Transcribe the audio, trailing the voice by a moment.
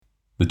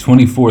The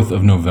 24th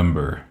of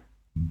November.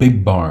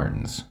 Big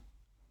barns.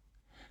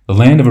 The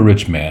land of a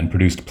rich man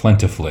produced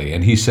plentifully,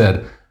 and he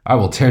said, I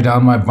will tear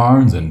down my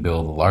barns and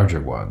build larger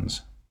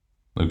ones.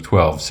 Luke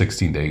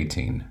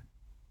 12:16-18.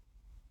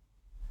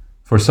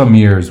 For some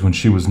years, when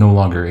she was no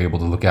longer able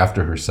to look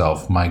after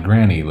herself, my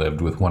granny lived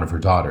with one of her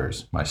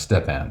daughters, my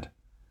step-aunt.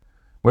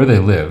 Where they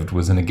lived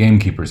was in a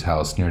gamekeeper's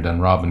house near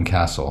Dunrobin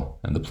Castle,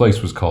 and the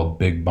place was called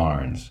Big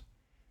Barns.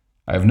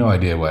 I have no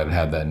idea why it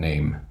had that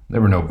name.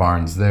 There were no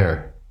barns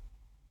there.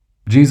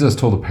 Jesus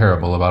told a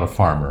parable about a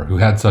farmer who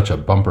had such a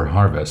bumper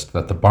harvest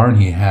that the barn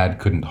he had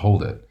couldn't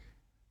hold it.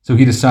 So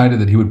he decided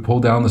that he would pull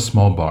down the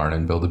small barn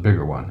and build a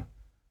bigger one,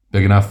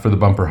 big enough for the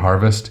bumper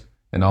harvest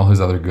and all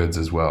his other goods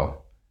as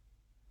well.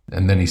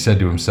 And then he said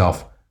to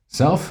himself,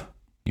 Self,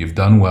 you've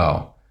done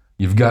well.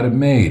 You've got it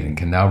made and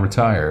can now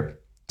retire.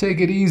 Take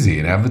it easy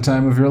and have the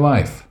time of your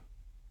life.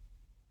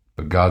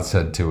 But God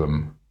said to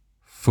him,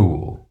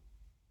 Fool,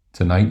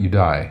 tonight you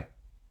die,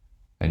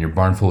 and your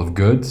barn full of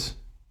goods,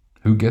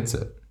 who gets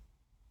it?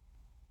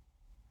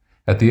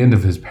 At the end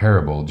of his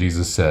parable,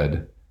 Jesus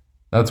said,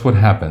 That's what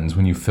happens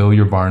when you fill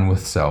your barn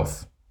with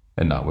self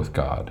and not with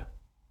God.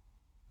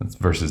 That's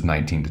verses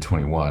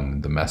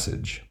 19-21, the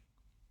Message.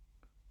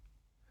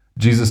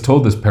 Jesus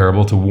told this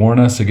parable to warn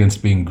us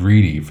against being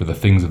greedy for the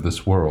things of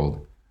this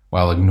world,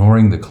 while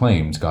ignoring the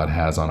claims God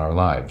has on our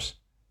lives.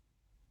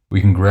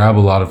 We can grab a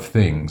lot of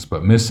things,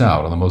 but miss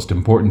out on the most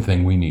important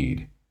thing we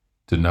need,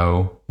 to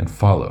know and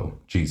follow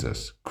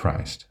Jesus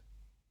Christ.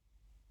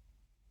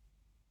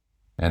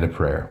 And a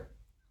prayer.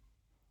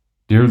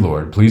 Dear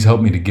Lord, please help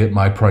me to get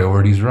my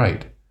priorities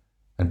right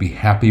and be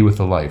happy with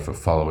the life of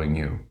following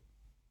you.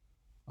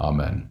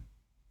 Amen.